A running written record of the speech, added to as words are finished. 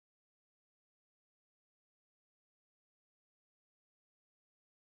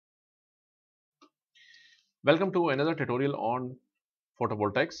Welcome to another tutorial on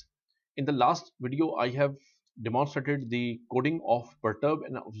photovoltaics. In the last video, I have demonstrated the coding of Perturb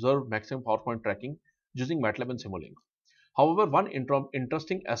and observe maximum power point tracking using MATLAB and Simulink. However, one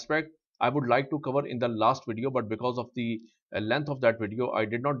interesting aspect I would like to cover in the last video, but because of the length of that video, I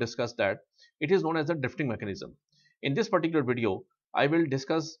did not discuss that. It is known as the drifting mechanism. In this particular video, I will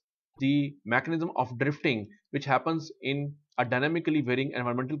discuss the mechanism of drifting which happens in a dynamically varying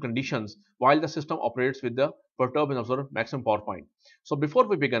environmental conditions while the system operates with the perturb and observe maximum power point. So before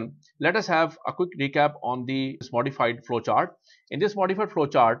we begin, let us have a quick recap on this modified flowchart. In this modified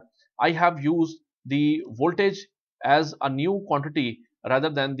flowchart, I have used the voltage as a new quantity rather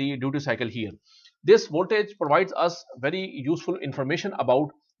than the duty cycle here. This voltage provides us very useful information about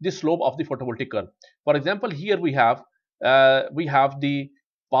the slope of the photovoltaic curve. For example, here we have the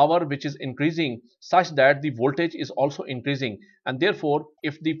power which is increasing such that the voltage is also increasing, and therefore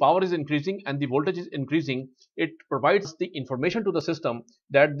if the power is increasing and the voltage is increasing, it provides the information to the system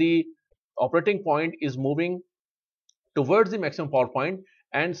that the operating point is moving towards the maximum power point,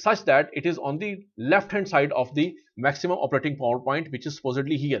 and such that it is on the left hand side of the maximum operating power point, which is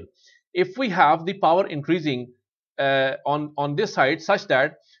supposedly here. If we have the power increasing on this side such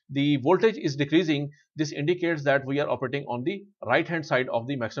that the voltage is decreasing, this indicates that we are operating on the right hand side of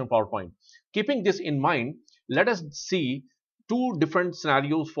the maximum power point. Keeping this in mind, let us see two different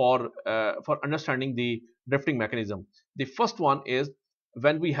scenarios for understanding the drifting mechanism. The first one is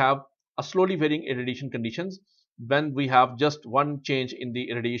when we have a slowly varying irradiation conditions, when we have just one change in the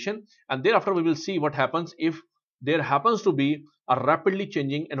irradiation, and thereafter we will see what happens if there happens to be a rapidly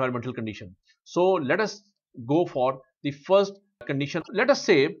changing environmental condition. So let us go for the first condition. Let us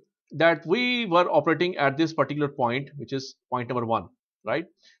say that we were operating at this particular point, which is point number 1, right?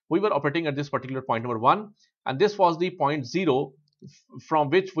 We were operating at this particular point number 1, and this was the point 0 from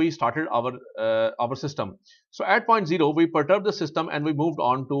which we started our system. So at point 0 we perturbed the system and we moved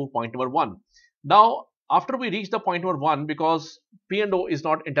on to point number 1. Now after we reach the point number 1, because P&O is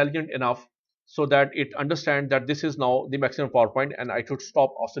not intelligent enough so that it understands that this is now the maximum power point and I should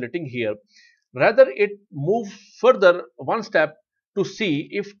stop oscillating here, rather it moves further one step to see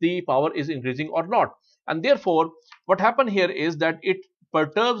if the power is increasing or not, and therefore what happened here is that it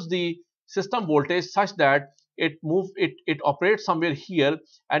perturbs the system voltage such that it operates somewhere here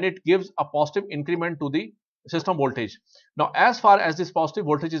and it gives a positive increment to the system voltage. Now as far as this positive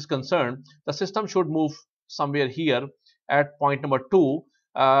voltage is concerned, the system should move somewhere here at point number 2,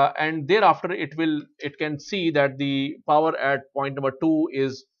 and thereafter it can see that the power at point number 2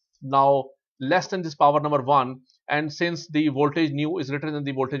 is now less than this power number 1, and since the voltage nu is greater than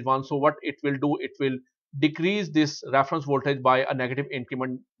the voltage 1, so what it will do, it will decrease this reference voltage by a negative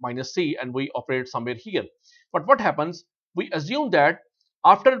increment minus c, and we operate somewhere here. But what happens, we assume that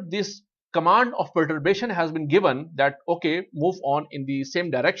after this command of perturbation has been given that okay, move on in the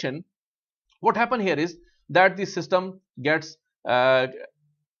same direction, what happened here is that the system gets a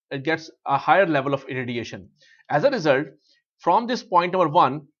higher level of irradiation. As a result, from this point number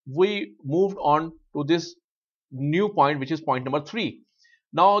 1 we moved on to this new point, which is point number 3.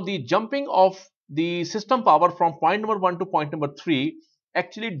 Now the jumping of the system power from point number 1 to point number 3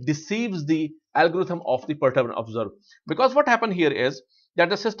 actually deceives the algorithm of the perturb and observe, because what happened here is that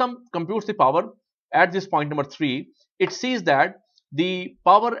the system computes the power at this point number 3. It sees that the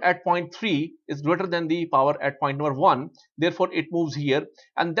power at point 3 is greater than the power at point number 1, therefore it moves here,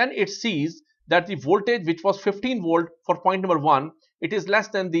 and then it sees that the voltage which was 15 volt for point number 1, it is less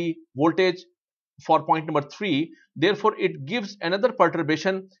than the voltage for point number 3, therefore it gives another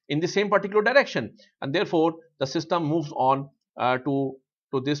perturbation in the same particular direction, and therefore the system moves on to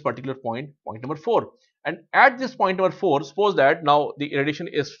this particular point number 4. And at this point number 4, suppose that now the irradiation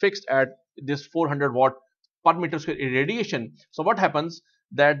is fixed at this 400 watt per meter square irradiation. So what happens,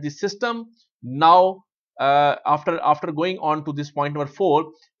 that the system now after going on to this point number 4,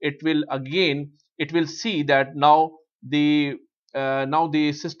 it will see that now the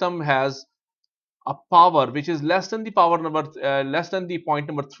system has a power which is less than the power number less than the point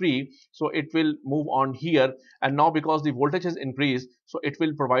number 3, so it will move on here, and now because the voltage has increased, so it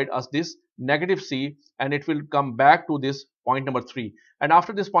will provide us this negative c, and it will come back to this point number 3, and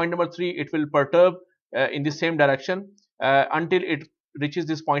after this point number 3 it will perturb in the same direction until it reaches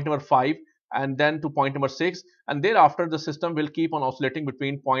this point number 5, and then to point number 6, and thereafter the system will keep on oscillating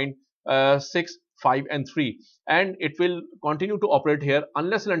between point 6, 5 and 3, and it will continue to operate here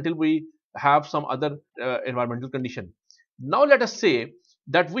unless and until we have some other environmental condition. Now let us say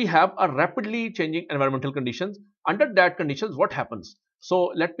that we have a rapidly changing environmental conditions. Under that conditions, what happens?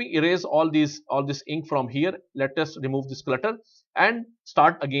 So let me erase all this ink from here. Let us remove this clutter and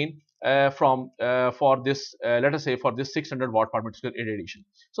start again from for this let us say for this 600 watt per meter square irradiation.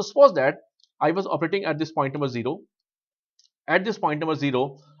 So suppose that I was operating at this point number 0. At this point number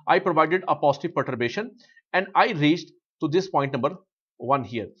 0, I provided a positive perturbation and I reached to this point number 1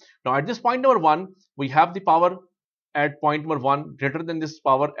 here. Now at this point number 1, we have the power at point number 1 greater than this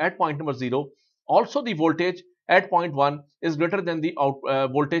power at point number 0. Also the voltage at point 1 is greater than the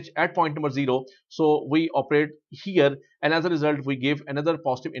voltage at point number 0. So we operate here, and as a result we give another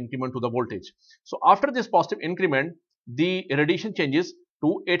positive increment to the voltage. So after this positive increment, the radiation changes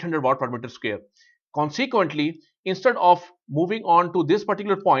to 800 watt per meter square. Consequently, instead of moving on to this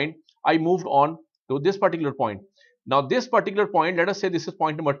particular point, I moved on to this particular point. Now this particular point, let us say this is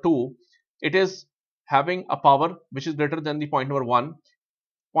point number 2. It is having a power which is greater than the point number 1.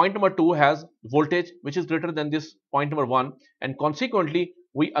 Point number 2 has voltage which is greater than this point number 1, and consequently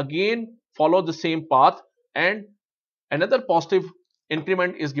we again follow the same path and another positive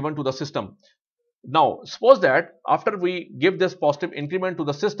increment is given to the system. Now suppose that after we give this positive increment to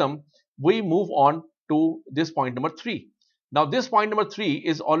the system, we move on to this point number 3. Now this point number 3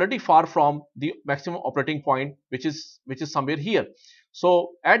 is already far from the maximum operating point, which is somewhere here.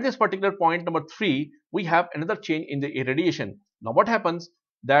 So at this particular point number 3, we have another change in the irradiation. Now what happens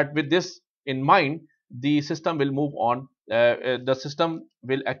that with this in mind, the system will move on. The system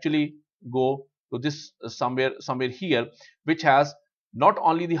will actually go to this somewhere here, which has not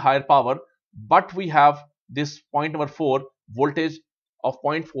only the higher power, but we have this point number 4 voltage of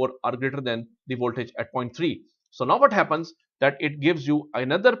 0.4 are greater than the voltage at 0.3. So now what happens that it gives you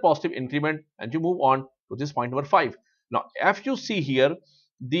another positive increment and you move on to this point number 5. Now if you see here,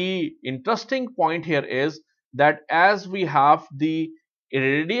 the interesting point here is that as we have the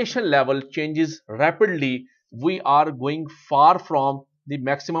irradiation level changes rapidly, we are going far from the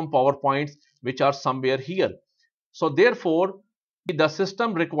maximum power points, which are somewhere here. So therefore the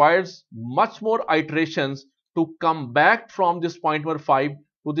system requires much more iterations to come back from this point number 5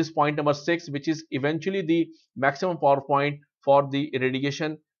 to this point number 6, which is eventually the maximum power point for the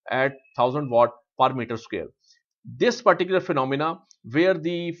irradiation at 1000 watt per meter square. This particular phenomena where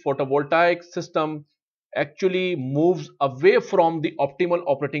the photovoltaic system actually moves away from the optimal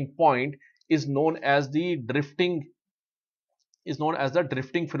operating point is known as the drifting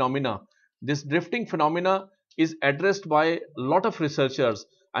phenomena. This drifting phenomena is addressed by a lot of researchers,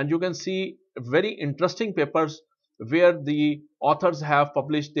 and you can see very interesting papers where the authors have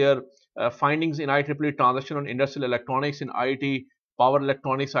published their findings in IEEE transaction on industrial electronics, in IIT power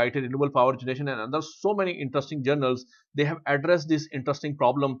electronics, IIT renewable power generation, and others. So many interesting journals, they have addressed this interesting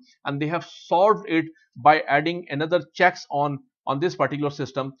problem and they have solved it by adding another checks on this particular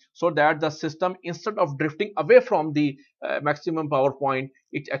system, so that the system, instead of drifting away from the maximum power point,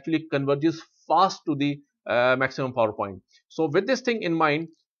 it actually converges fast to the maximum power point. So with this thing in mind,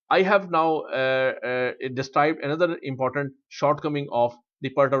 I have now described another important shortcoming of the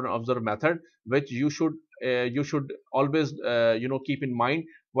perturb and observe method, which you should always keep in mind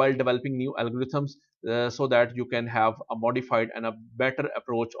while developing new algorithms, so that you can have a modified and a better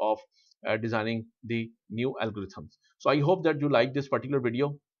approach of designing the new algorithms. So I hope that you like this particular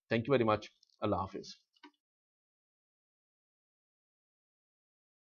video. Thank you very much. Allah Hafiz.